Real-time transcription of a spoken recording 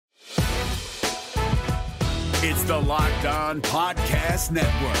It's the Locked On Podcast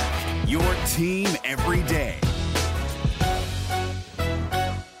Network, your team every day.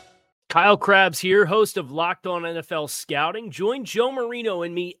 Kyle Krabs here, host of Locked On NFL Scouting. Join Joe Marino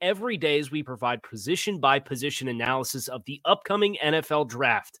and me every day as we provide position-by-position analysis of the upcoming NFL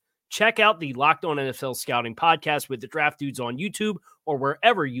Draft. Check out the Locked On NFL Scouting podcast with the Draft Dudes on YouTube or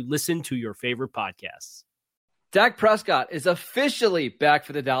wherever you listen to your favorite podcasts. Dak Prescott is officially back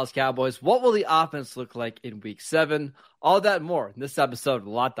for the Dallas Cowboys. What will the offense look like in Week 7? All that and more in this episode of the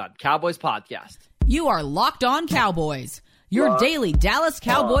Locked On Cowboys podcast. You are Locked On Cowboys, your daily Dallas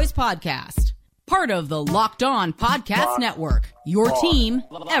Cowboys podcast. Part of the Locked On Podcast Network, your team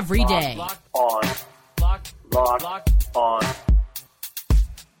every day. Locked on. Locked on.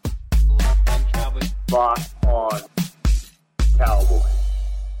 Locked on Cowboys.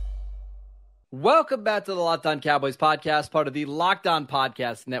 Welcome back to the Locked On Cowboys podcast, part of the Locked On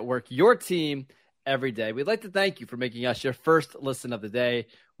Podcast Network, your team every day. We'd like to thank you for making us your first listen of the day.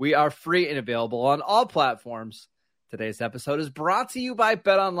 We are free and available on all platforms. Today's episode is brought to you by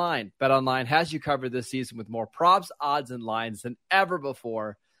BetOnline. BetOnline has you covered this season with more props, odds, and lines than ever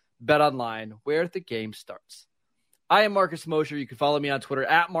before. BetOnline, where the game starts. I am Marcus Mosher. You can follow me on Twitter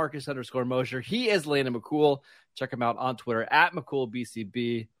at Marcus_Mosher. He is Landon McCool. Check him out on Twitter at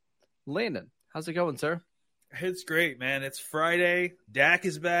McCoolBCB. Landon, how's it going, sir? It's great, man. It's Friday. Dak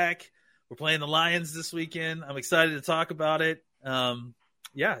is back. We're playing the Lions this weekend. I'm excited to talk about it.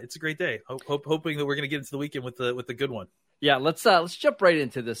 Yeah, it's a great day. Hoping that we're going to get into the weekend with the good one. Yeah, let's jump right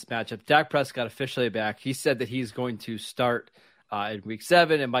into this matchup. Dak Prescott officially back. He said that he's going to start in Week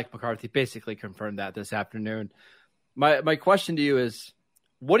 7, and Mike McCarthy basically confirmed that this afternoon. My question to you is,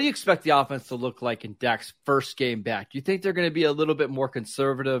 what do you expect the offense to look like in Dak's first game back? Do you think they're going to be a little bit more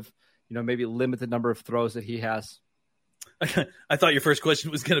conservative? Maybe limit the number of throws that he has? I thought your first question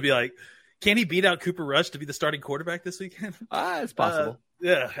was going to be like, can he beat out Cooper Rush to be the starting quarterback this weekend? It's possible.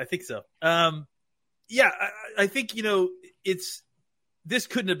 Yeah, I think so. I think, this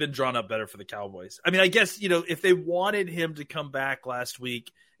couldn't have been drawn up better for the Cowboys. I mean, I guess, if they wanted him to come back last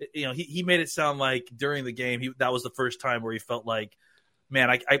week, he made it sound like during the game, that was the first time where he felt like, man,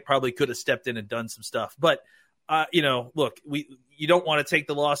 I probably could have stepped in and done some stuff. But, look, you don't want to take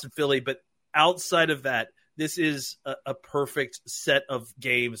the loss in Philly, but outside of that, this is a perfect set of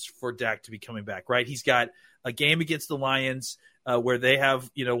games for Dak to be coming back, right? He's got a game against the Lions where they have,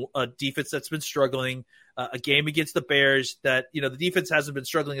 a defense that's been struggling, a game against the Bears that, the defense hasn't been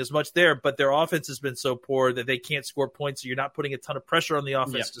struggling as much there, but their offense has been so poor that they can't score points. So you're not putting a ton of pressure on the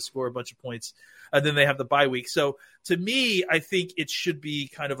offense to score a bunch of points. And then they have the bye week. So to me, I think it should be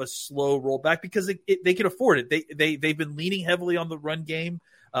kind of a slow rollback because they can afford it. They've been leaning heavily on the run game.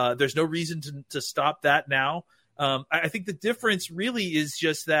 There's no reason to stop that now. I think the difference really is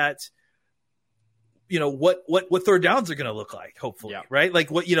just that, what third downs are going to look like, hopefully, right? Like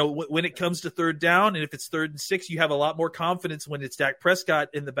when it comes to third down, and if it's 3rd and 6, you have a lot more confidence when it's Dak Prescott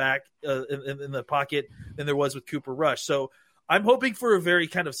in the back, in the pocket than there was with Cooper Rush. So I'm hoping for a very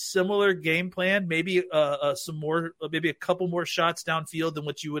kind of similar game plan, maybe maybe a couple more shots downfield than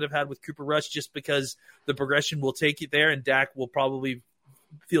what you would have had with Cooper Rush, just because the progression will take you there, and Dak will probably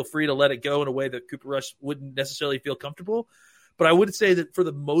feel free to let it go in a way that Cooper Rush wouldn't necessarily feel comfortable. But I would say that for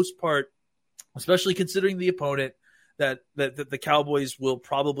the most part, especially considering the opponent, that the Cowboys will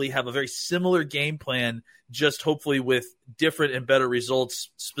probably have a very similar game plan, just hopefully with different and better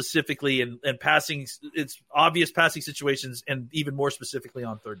results, specifically and passing. It's obvious passing situations, and even more specifically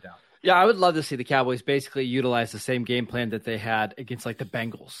on third down. Yeah, I would love to see the Cowboys basically utilize the same game plan that they had against the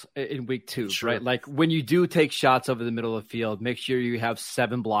Bengals in Week 2, right? Like when you do take shots over the middle of the field, make sure you have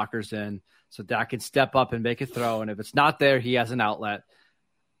 7 blockers in so Dak can step up and make a throw. And if it's not there, he has an outlet.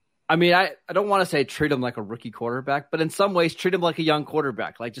 I mean, I don't want to say treat him like a rookie quarterback, but in some ways treat him like a young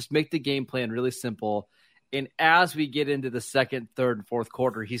quarterback. Like just make the game plan really simple. And as we get into the 2nd, 3rd, and 4th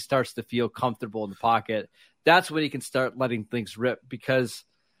quarter, he starts to feel comfortable in the pocket. That's when he can start letting things rip because,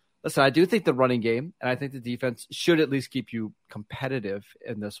 listen, I do think the running game and I think the defense should at least keep you competitive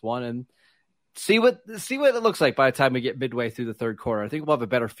in this one and see what it looks like by the time we get midway through the 3rd quarter. I think we'll have a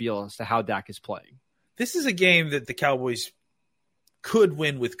better feel as to how Dak is playing. This is a game that the Cowboys could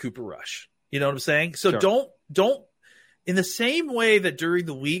win with Cooper Rush. You know what I'm saying? So don't in the same way that during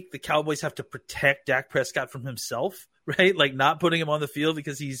the week, the Cowboys have to protect Dak Prescott from himself, right? Like not putting him on the field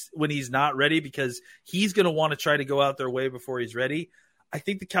when he's not ready, because he's going to want to try to go out their way before he's ready. I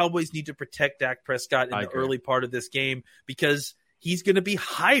think the Cowboys need to protect Dak Prescott in the early part of this game because he's going to be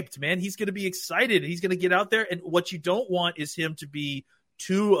hyped, man. He's going to be excited. He's going to get out there. And what you don't want is him to be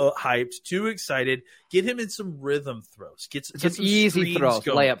too hyped, too excited. Get him in some rhythm throws. Get some easy throws,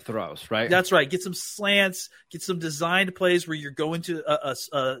 going. layup throws, right? That's right. Get some slants. Get some designed plays where you're going to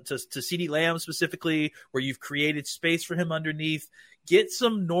CeeDee Lamb specifically, where you've created space for him underneath. Get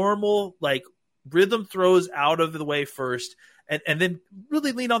some normal rhythm throws out of the way first, and then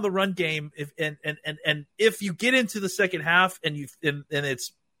really lean on the run game. If you get into the second half and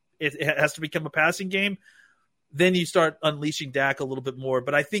it has to become a passing game, then you start unleashing Dak a little bit more.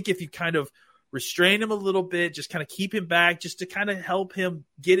 But I think if you kind of restrain him a little bit, just kind of keep him back, just to kind of help him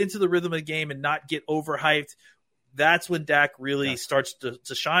get into the rhythm of the game and not get overhyped, that's when Dak really starts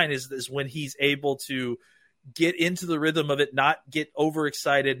to shine, is when he's able to get into the rhythm of it, not get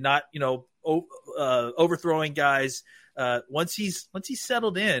overexcited, not overthrowing guys. Once he's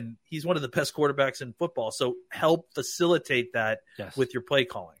settled in, he's one of the best quarterbacks in football. So help facilitate that with your play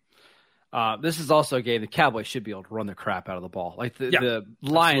calling. This is also a game the Cowboys should be able to run the crap out of the ball. The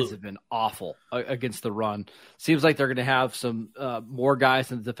Lions have been awful against the run. Seems like they're going to have some more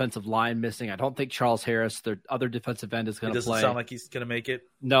guys in the defensive line missing. I don't think Charles Harris, their other defensive end, is going to play. Doesn't sound like he's going to make it.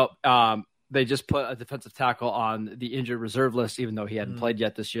 No. They just put a defensive tackle on the injured reserve list, even though he hadn't played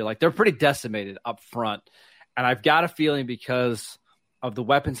yet this year. They're pretty decimated up front. And I've got a feeling because of the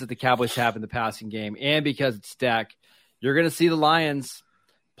weapons that the Cowboys have in the passing game and because it's Dak, you're going to see the Lions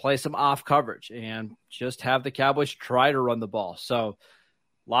play some off coverage and just have the Cowboys try to run the ball. So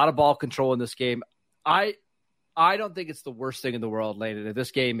a lot of ball control in this game. I don't think it's the worst thing in the world, Landon.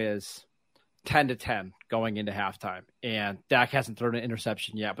 This game is 10-10 going into halftime, and Dak hasn't thrown an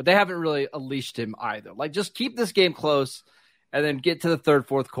interception yet, but they haven't really unleashed him either. Just keep this game close and then get to the third,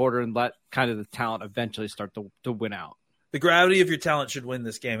 fourth quarter and let kind of the talent eventually start to win out. The gravity of your talent should win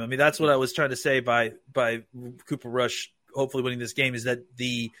this game. I mean, that's what I was trying to say by Cooper Rush hopefully winning this game, is that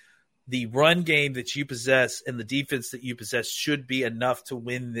the run game that you possess and the defense that you possess should be enough to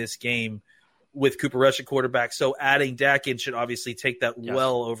win this game with Cooper Rush at quarterback. So adding Dak in should obviously take that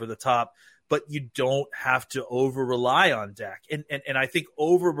well over the top, but you don't have to over-rely on Dak. And I think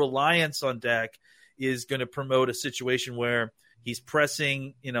over-reliance on Dak is going to promote a situation where he's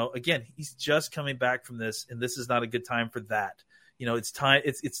pressing, again, he's just coming back from this, and this is not a good time for that. It's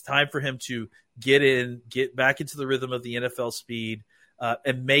time for him to get back into the rhythm of the NFL speed,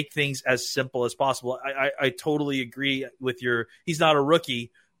 and make things as simple as possible. I totally agree with he's not a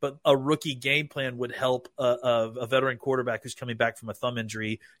rookie, but a rookie game plan would help a veteran quarterback who's coming back from a thumb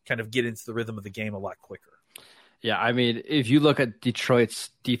injury kind of get into the rhythm of the game a lot quicker. Yeah, I mean, if you look at Detroit's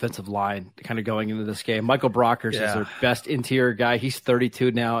defensive line kind of going into this game, Michael Brockers is their best interior guy. He's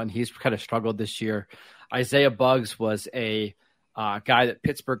 32 now, and he's kind of struggled this year. Isaiah Buggs was a guy that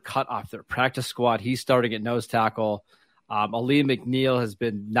Pittsburgh cut off their practice squad. He's starting at nose tackle. Ali McNeil has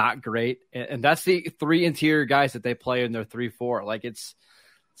been not great, and that's the three interior guys that they play in their 3-4. It's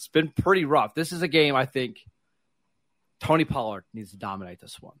been pretty rough. This is a game I think Tony Pollard needs to dominate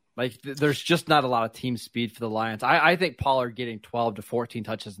this one. There's just not a lot of team speed for the Lions. I think Pollard getting 12 to 14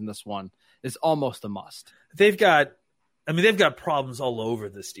 touches in this one is almost a must. They've got problems all over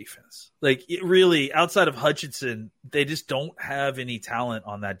this defense. Really, outside of Hutchinson, they just don't have any talent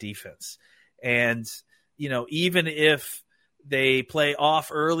on that defense. And, even if they play off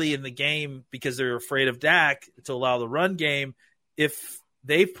early in the game because they're afraid of Dak to allow the run game, if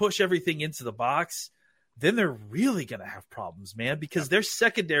they push everything into the box, then they're really going to have problems, man, because their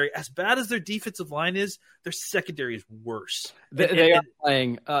secondary, as bad as their defensive line is, their secondary is worse. They are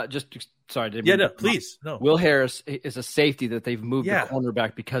playing please. No. Will Harris is a safety that they've moved the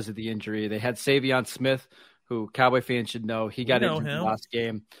cornerback because of the injury. They had Savion Smith, who Cowboy fans should know. He got injured in the last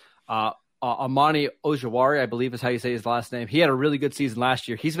game. Amani Ojawari, I believe is how you say his last name. He had a really good season last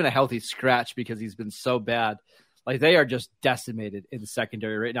year. He's been a healthy scratch because he's been so bad. They are just decimated in the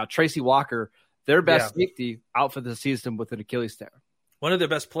secondary right now. Tracy Walker, their best safety, out for the season with an Achilles tear. One of their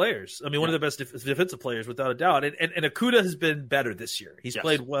best players. I mean, one of their best defensive players, without a doubt. And Okudah has been better this year. He's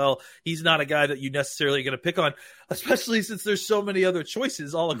played well. He's not a guy that you necessarily are going to pick on, especially since there's so many other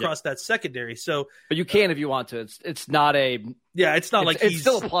choices all across that secondary. So, but you can if you want to. It's not a it's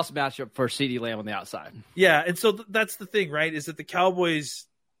still a plus matchup for CeeDee Lamb on the outside. Yeah, and so that's the thing, right? Is that the Cowboys?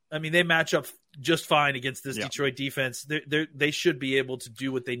 I mean, they match up just fine against this Detroit defense. They should be able to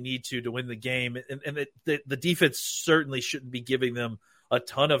do what they need to win the game, and the defense certainly shouldn't be giving them a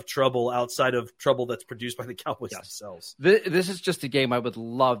ton of trouble outside of trouble that's produced by the Cowboys themselves. This is just a game I would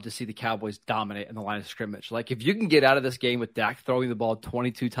love to see the Cowboys dominate in the line of scrimmage. If you can get out of this game with Dak throwing the ball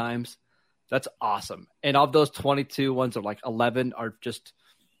 22 times, that's awesome. And of those 22 ones, are 11 are just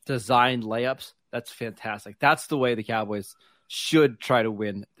designed layups. That's fantastic. That's the way the Cowboys should try to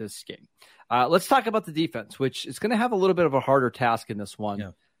win this game. Let's talk about the defense, which is going to have a little bit of a harder task in this one.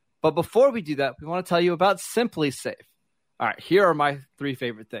 Yeah. But before we do that, we want to tell you about Simply Safe. All right, here are my 3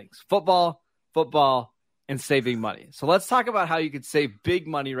 favorite things: football, and saving money. So let's talk about how you could save big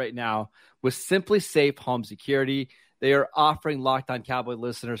money right now with Simply Safe Home Security. They are offering Locked On Cowboy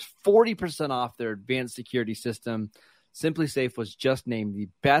listeners 40% off their advanced security system. Simply Safe was just named the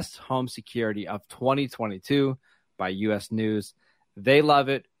best home security of 2022 by U.S. News. They love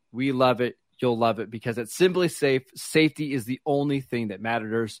it. We love it. You'll love it, because at Simply Safe, safety is the only thing that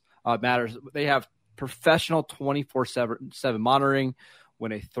matters. They have professional 24/7 monitoring.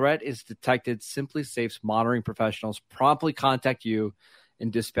 When a threat is detected, Simply Safe's monitoring professionals promptly contact you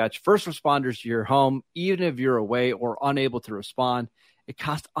and dispatch first responders to your home, even if you're away or unable to respond. It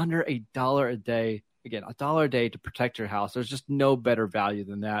costs under $1 a day. Again, $1 a day to protect your house. There's just no better value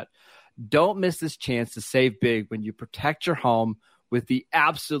than that. Don't miss this chance to save big when you protect your home with the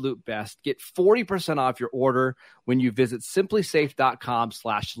absolute best. Get 40% off your order when you visit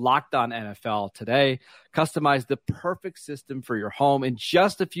simplysafe.com/LockedOnNFL today. Customize the perfect system for your home in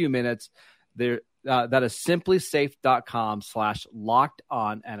just a few minutes. That is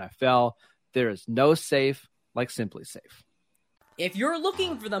simplysafe.com/LockedOnNFL. There is no safe like Simply Safe. If you're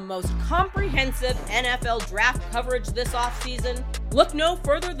looking for the most comprehensive NFL draft coverage this offseason, look no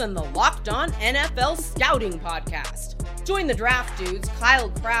further than the Locked On NFL Scouting Podcast. Join the draft dudes,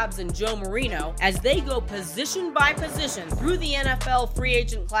 Kyle Krabs and Joe Marino, as they go position by position through the NFL free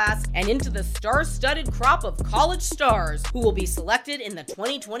agent class and into the star-studded crop of college stars who will be selected in the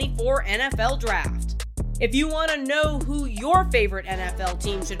 2024 NFL Draft. If you want to know who your favorite NFL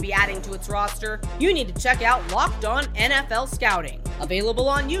team should be adding to its roster, you need to check out Locked On NFL Scouting, available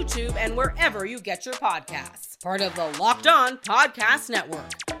on YouTube and wherever you get your podcasts. Part of the Locked On Podcast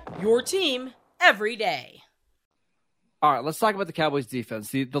Network, your team every day. All right, let's talk about the Cowboys defense.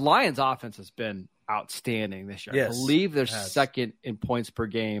 The Lions offense has been outstanding this year. Yes, I believe they're second in points per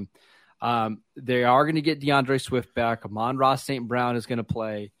game. They are going to get DeAndre Swift back. Amon-Ra St. Brown is going to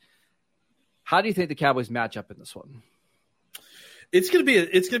play. How do you think the Cowboys match up in this one? It's going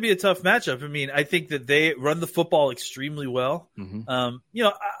to be a tough matchup. I mean, I think that they run the football extremely well. Mm-hmm.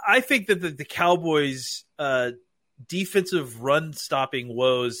 I think that the Cowboys' defensive run stopping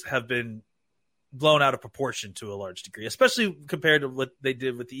woes have been blown out of proportion to a large degree, especially compared to what they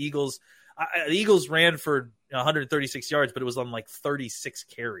did with the Eagles. The Eagles ran for 136 yards, but it was on like 36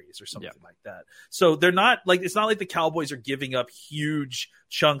 carries or something like that. So they're not like, it's not like the Cowboys are giving up huge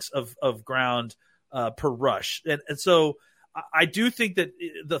chunks of ground per rush. And so I do think that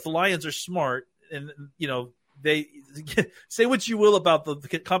the Lions are smart, and, they say what you will about the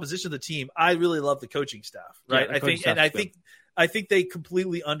composition of the team. I really love the coaching staff, right? I think they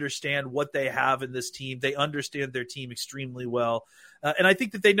completely understand what they have in this team. They understand their team extremely well. And I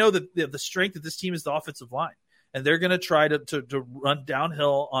think that they know that the strength of this team is the offensive line. And they're going to try to run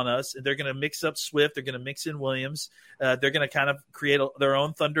downhill on us. And they're going to mix up Swift. They're going to mix in Williams. They're going to kind of create their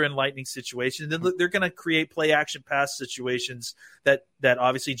own thunder and lightning situation. And then they're going to create play action pass situations that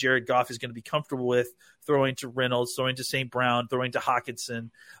obviously Jared Goff is going to be comfortable with, throwing to Reynolds, throwing to St. Brown, throwing to Hockenson.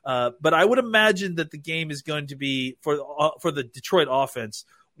 But I would imagine that the game is going to be, for the Detroit offense,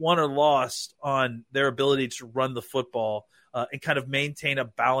 won or lost on their ability to run the football and kind of maintain a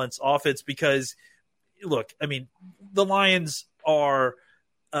balanced offense. Because, look, I mean, the Lions are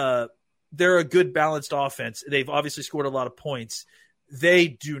they're a good balanced offense. They've obviously scored a lot of points. They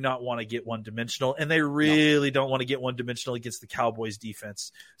do not want to get one-dimensional, and they really don't want to get one-dimensional against the Cowboys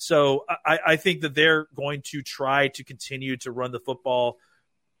defense. So I think that they're going to try to continue to run the football,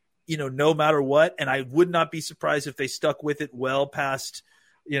 no matter what. And I would not be surprised if they stuck with it well past,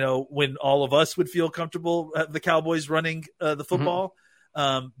 when all of us would feel comfortable the Cowboys running the football.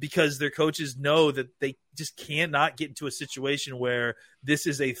 Because their coaches know that they just cannot get into a situation where this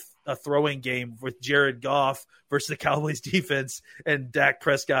is a throwing game with Jared Goff versus the Cowboys defense and Dak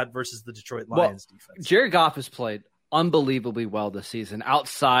Prescott versus the Detroit Lions defense. Jared Goff has played unbelievably well this season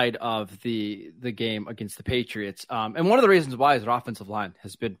outside of the game against the Patriots. And one of the reasons why is their offensive line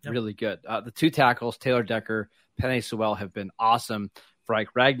has been really good. The 2 tackles, Taylor Decker, Penei Sewell, have been awesome. Frank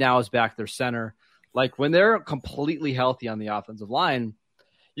Ragnow is back, their center. Like, when they're completely healthy on the offensive line,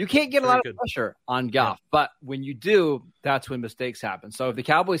 you can't get a lot of pressure on Goff, but when you do, that's when mistakes happen. So if the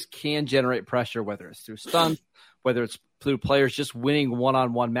Cowboys can generate pressure, whether it's through stunts, whether it's through players just winning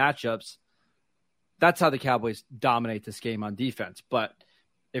one-on-one matchups, that's how the Cowboys dominate this game on defense. But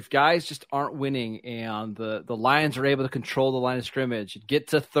if guys just aren't winning and the Lions are able to control the line of scrimmage, get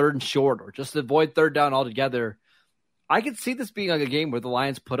to 3rd and short, or just avoid 3rd down altogether, I could see this being like a game where the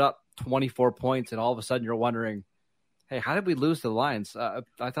Lions put up 24 points and all of a sudden you're wondering, hey, how did we lose to the Lions? I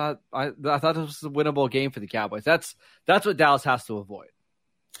thought this was a winnable game for the Cowboys. That's what Dallas has to avoid.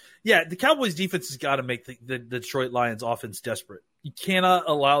 Yeah, the Cowboys defense has got to make the Detroit Lions offense desperate. You cannot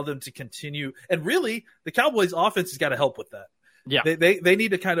allow them to continue. And really, the Cowboys offense has got to help with that. Yeah, they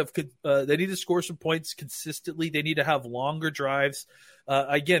need to kind of they need to score some points consistently. They need to have longer drives.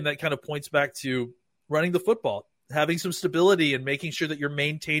 Again, that kind of points back to running the football, having some stability, and making sure that you're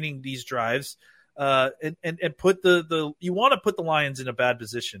maintaining these drives. And put you want to put the Lions in a bad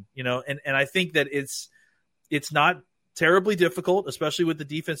position, and I think that it's not terribly difficult, especially with the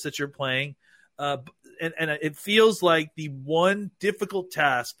defense that you're playing. And it feels like the one difficult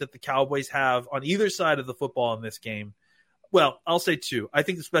task that the Cowboys have on either side of the football in this game. Well, I'll say two. I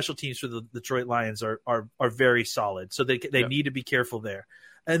think the special teams for the Detroit Lions are very solid, so they need to be careful there.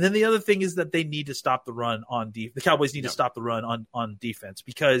 And then the other thing is that they need to stop the run on the Cowboys need to stop the run on defense,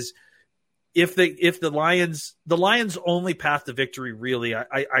 because if the Lions' only path to victory, really,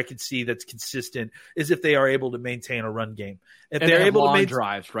 I could see that's consistent, is if they are able to maintain a run game. If they're able to maintain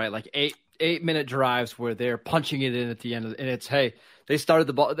drives, right, like 8-minute drives where they're punching it in at the end, and it's, hey, they started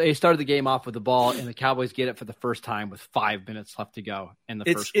the game off with the ball, and the Cowboys get it for the first time with 5 minutes left to go in the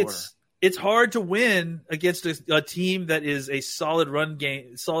first quarter. It's hard to win against a team that is a solid run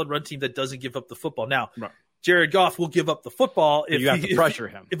team that doesn't give up the football. Now, right. Jared Goff will give up the football if you have to pressure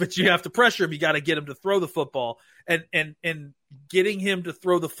him. But you have to pressure him. You got to get him to throw the football, and getting him to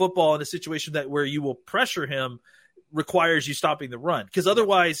throw the football in a situation where you will pressure him requires you stopping the run, because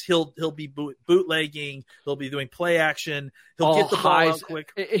otherwise he'll be bootlegging, he'll be doing play action, he'll get the ball out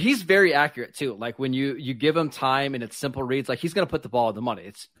quick. He's very accurate too. Like when you give him time and it's simple reads, like he's going to put the ball in the money.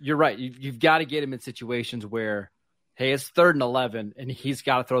 You're right. You've got to get him in situations where, hey, it's 3rd and 11 and he's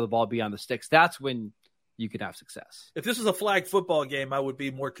got to throw the ball beyond the sticks. That's when you could have success. If this was a flag football game, I would be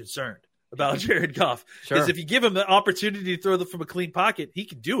more concerned about Jared Goff, because sure. if you give him the opportunity to throw from a clean pocket, he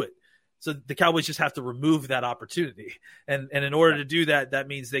can do it. So the Cowboys just have to remove that opportunity. And in order to do that, that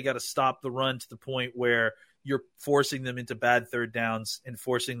means they got to stop the run to the point where you're forcing them into bad third downs and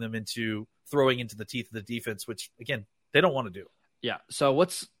forcing them into throwing into the teeth of the defense, which, again, they don't want to do. Yeah. So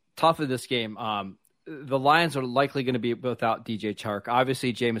what's tough in this game, the Lions are likely going to be without DJ Chark,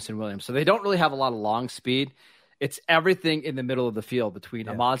 obviously Jameson Williams. So they don't really have a lot of long speed. It's everything in the middle of the field between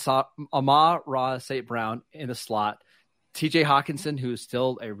Amon-Ra St. Brown in the slot, TJ Hawkinson, who's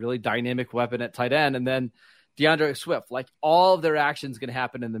still a really dynamic weapon at tight end, and then DeAndre Swift. Like, all of their actions going to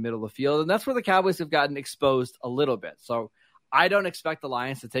happen in the middle of the field, and that's where the Cowboys have gotten exposed a little bit. So I don't expect the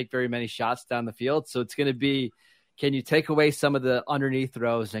Lions to take very many shots down the field. So it's going to be, can you take away some of the underneath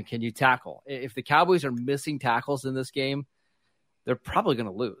throws, and can you tackle? If the Cowboys are missing tackles in this game, they're probably going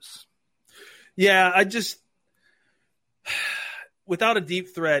to lose. Yeah, without a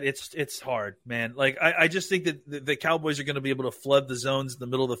deep threat, it's hard, man. Like, I just think that the Cowboys are going to be able to flood the zones in the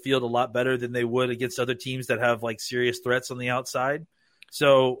middle of the field a lot better than they would against other teams that have like serious threats on the outside.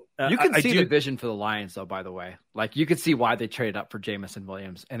 So you can see the vision for the Lions, though. By the way, like, you could see why they traded up for Jameson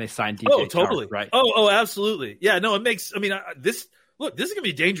Williams and they signed DJ. Oh, totally, Chark, right? Oh, absolutely. Yeah, no, it makes. I mean, this is going to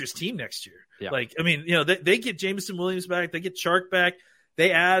be a dangerous team next year. Yeah. Like, I mean, they get Jameson Williams back, they get Chark back,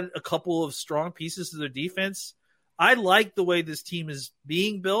 they add a couple of strong pieces to their defense. I like the way this team is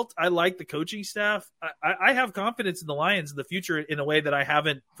being built. I like the coaching staff. I have confidence in the Lions in the future in a way that I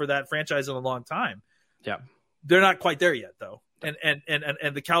haven't for that franchise in a long time. Yeah, they're not quite there yet, though. And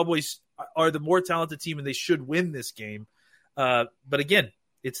the Cowboys are the more talented team, and they should win this game. But again,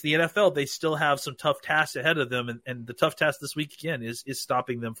 it's the NFL. They still have some tough tasks ahead of them, and the tough task this week again is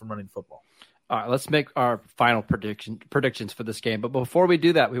stopping them from running the football. All right, let's make our final predictions for this game. But before we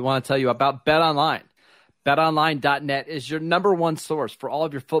do that, we want to tell you about BetOnline. BetOnline.net is your number one source for all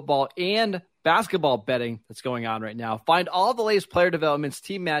of your football and basketball betting that's going on right now. Find all the latest player developments,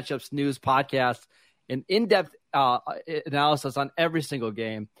 team matchups, news, podcasts, and in-depth analysis on every single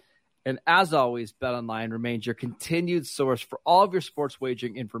game. And as always, BetOnline remains your continued source for all of your sports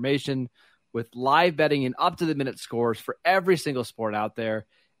wagering information with live betting and up-to-the-minute scores for every single sport out there.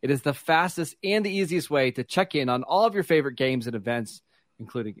 It is the fastest and the easiest way to check in on all of your favorite games and events,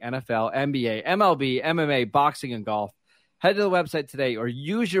 including NFL, NBA, MLB, MMA, boxing, and golf. Head to the website today or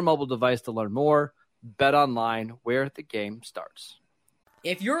use your mobile device to learn more. Bet online, where the game starts.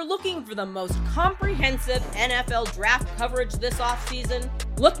 If you're looking for the most comprehensive NFL draft coverage this offseason,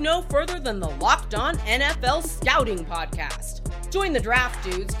 look no further than the Locked On NFL Scouting Podcast. Join the draft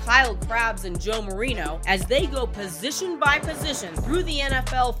dudes, Kyle Krabs and Joe Marino, as they go position by position through the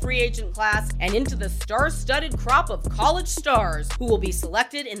NFL free agent class and into the star-studded crop of college stars who will be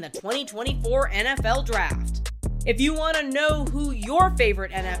selected in the 2024 NFL Draft. If you want to know who your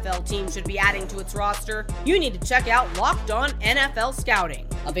favorite NFL team should be adding to its roster, you need to check out Locked On NFL Scouting,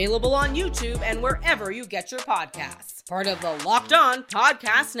 available on YouTube and wherever you get your podcasts. Part of the Locked On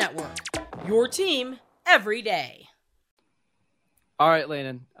Podcast Network, your team every day. All right,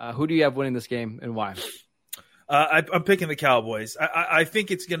 Landon, who do you have winning this game and why? I'm picking the Cowboys. I think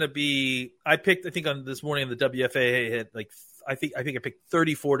it's going to be. I think on this morning on the WFAA hit, I think I picked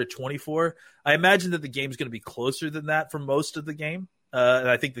 34-24. I imagine that the game's going to be closer than that for most of the game, and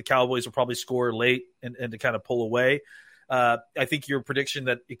I think the Cowboys will probably score late and to kind of pull away. I think your prediction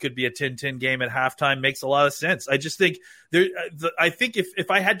that it could be a 10-10 game at halftime makes a lot of sense. I just think I think if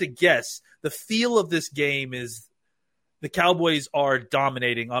I had to guess, the feel of this game is the Cowboys are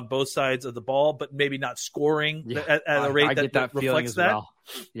dominating on both sides of the ball, but maybe not scoring at a rate that reflects that. Well.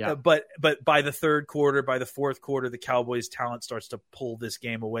 Yeah. But by the third quarter, by the fourth quarter, the Cowboys' talent starts to pull this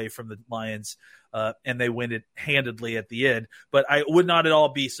game away from the Lions, and they win it handedly at the end. But I would not at all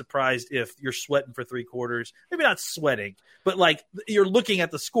be surprised if you're sweating for three quarters. Maybe not sweating, but like you're looking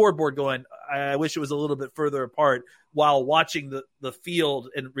at the scoreboard going, I wish it was a little bit further apart, while watching the field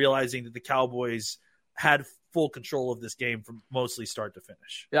and realizing that the Cowboys had full control of this game from mostly start to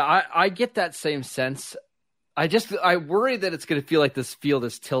finish. Yeah, I get that same sense. I worry that it's going to feel like this field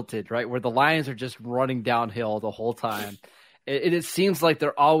is tilted, right? Where the Lions are just running downhill the whole time. It seems like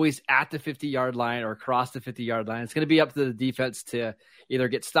they're always at the 50-yard line or across the 50-yard line. It's going to be up to the defense to either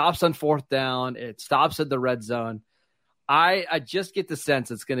get stops on fourth down, it stops at the red zone. I just get the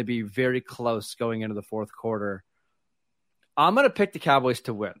sense it's going to be very close going into the fourth quarter. I'm going to pick the Cowboys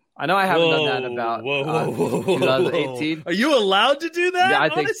to win. I know I haven't done that about 2018. Are you allowed to do that? Yeah, I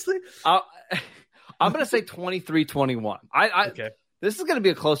honestly? think I'm going to say 23-21. Okay. This is going to be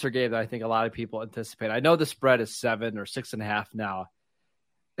a closer game than I think a lot of people anticipate. I know the spread is 7 or 6.5 now.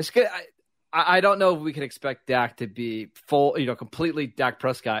 It's good. I don't know if we can expect Dak to be full, completely Dak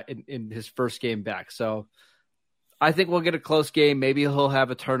Prescott in his first game back. So I think we'll get a close game. Maybe he'll have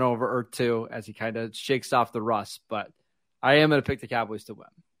a turnover or two as he kind of shakes off the rust, but I am going to pick the Cowboys to win.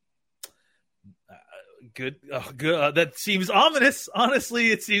 Good. Good. That seems ominous.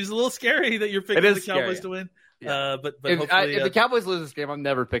 Honestly, it seems a little scary that you're picking the Cowboys to win. Yeah. But if the Cowboys lose this game, I'm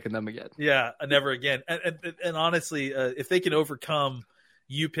never picking them again. Yeah, never again. And honestly, if they can overcome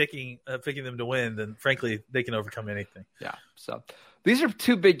you picking them to win, then frankly, they can overcome anything. Yeah. So these are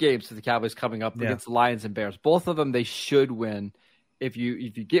two big games for the Cowboys coming up against the Lions and Bears. Both of them they should win. If you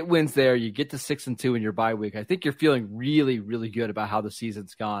get wins there, you get to 6-2 in your bye week. I think you're feeling really, really good about how the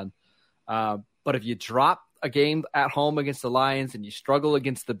season's gone. But if you drop a game at home against the Lions and you struggle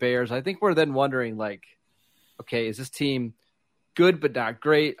against the Bears, I think we're then wondering, okay, is this team good but not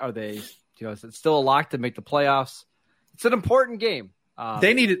great? Are they, is it still a lock to make the playoffs? It's an important game.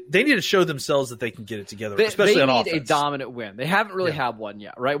 They need to show themselves that they can get it together, especially on offense. They need a dominant win. They haven't really had one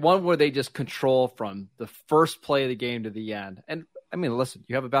yet, right? One where they just control from the first play of the game to the end. And I mean, listen,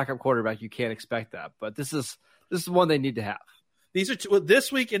 you have a backup quarterback, you can't expect that, but this is one they need to have. These are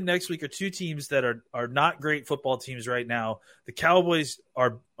this week and next week are two teams that are not great football teams right now. The Cowboys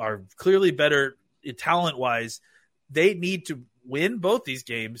are clearly better talent-wise. They need to win both these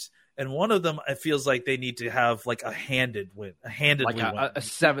games, and one of them it feels like they need to have a handed win, a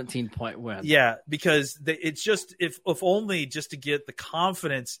 17-point win. Yeah, because it's just if only just to get the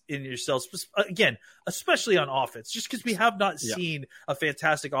confidence in yourselves again, especially on offense. Just because we have not seen a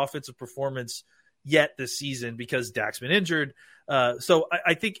fantastic offensive performance yet this season because Dak's been injured. So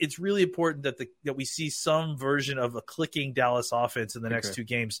I think it's really important that we see some version of a clicking Dallas offense in the next two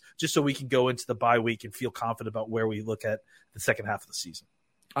games, just so we can go into the bye week and feel confident about where we look at the second half of the season.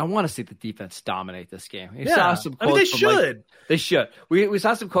 I want to see the defense dominate this game. They should. They should. We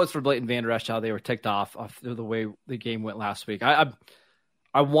saw some quotes from Leighton Vander Esch, how they were ticked off the way the game went last week. I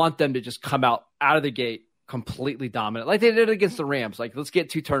want them to just come out of the gate completely dominant, like they did against the Rams. Let's get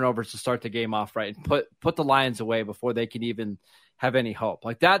 2 turnovers to start the game off right and put the Lions away before they can even have any hope.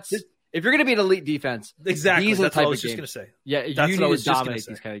 That's if you're going to be an elite defense. Exactly. These are that's the type what I was of just going to say. Yeah, you need to dominate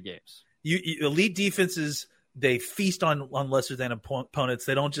these kind of games. You elite defenses, they feast on lesser than opponents.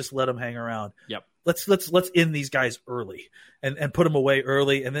 They don't just let them hang around. Yep. Let's end these guys early and put them away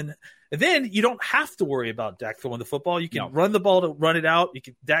early, and then you don't have to worry about Dak throwing the football. You can run the ball to run it out.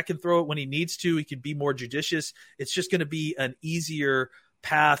 Dak can throw it when he needs to. He can be more judicious. It's just going to be an easier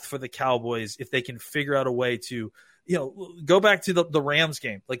path for the Cowboys if they can figure out a way to go back to the Rams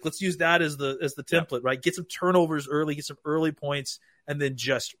game. Let's use that as the template, right? Get some turnovers early, get some early points, and then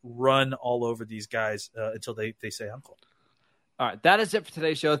just run all over these guys until they say uncle. All right, that is it for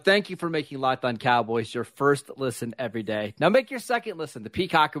today's show. Thank you for making Locked On Cowboys your first listen every day. Now make your second listen, the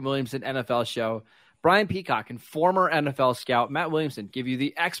Peacock and Williamson NFL show, Brian Peacock and former NFL scout Matt Williamson give you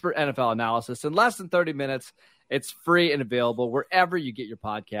the expert NFL analysis in less than 30 minutes. It's free and available wherever you get your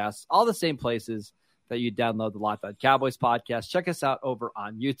podcasts, all the same places that you download the Locked On Cowboys podcast. Check us out over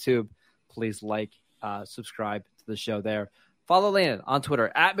on YouTube. Please subscribe to the show there. Follow Landon on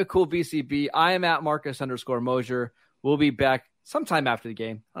Twitter at McCoolBCB. I am at Marcus_Mosier. We'll be back sometime after the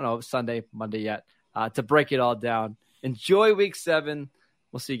game. I don't know, Sunday, Monday yet, to break it all down. Enjoy week 7.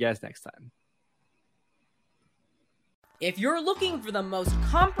 We'll see you guys next time. If you're looking for the most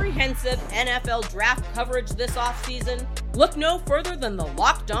comprehensive NFL draft coverage this offseason, look no further than the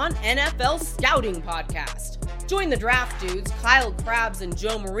Locked On NFL Scouting Podcast. Join the draft dudes, Kyle Krabs and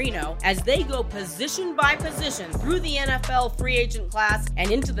Joe Marino, as they go position by position through the NFL free agent class and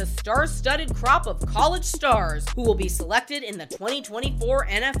into the star-studded crop of college stars who will be selected in the 2024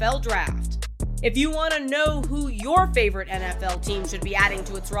 NFL Draft. If you want to know who your favorite NFL team should be adding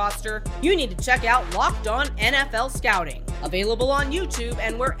to its roster, you need to check out Locked On NFL Scouting, available on YouTube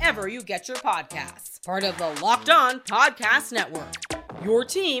and wherever you get your podcasts. Part of the Locked On Podcast Network, your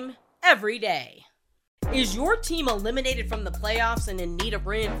team every day. Is your team eliminated from the playoffs and in need of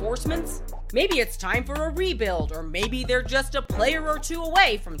reinforcements? Maybe it's time for a rebuild, or maybe they're just a player or two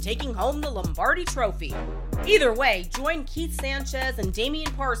away from taking home the Lombardi Trophy. Either way, join Keith Sanchez and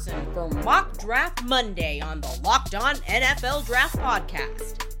Damian Parson for Mock Draft Monday on the Locked On NFL Draft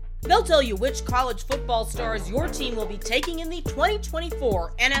Podcast. They'll tell you which college football stars your team will be taking in the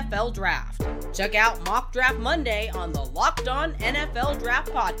 2024 NFL Draft. Check out Mock Draft Monday on the Locked On NFL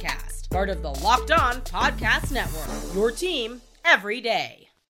Draft Podcast, part of the Locked On Podcast Network, your team every day.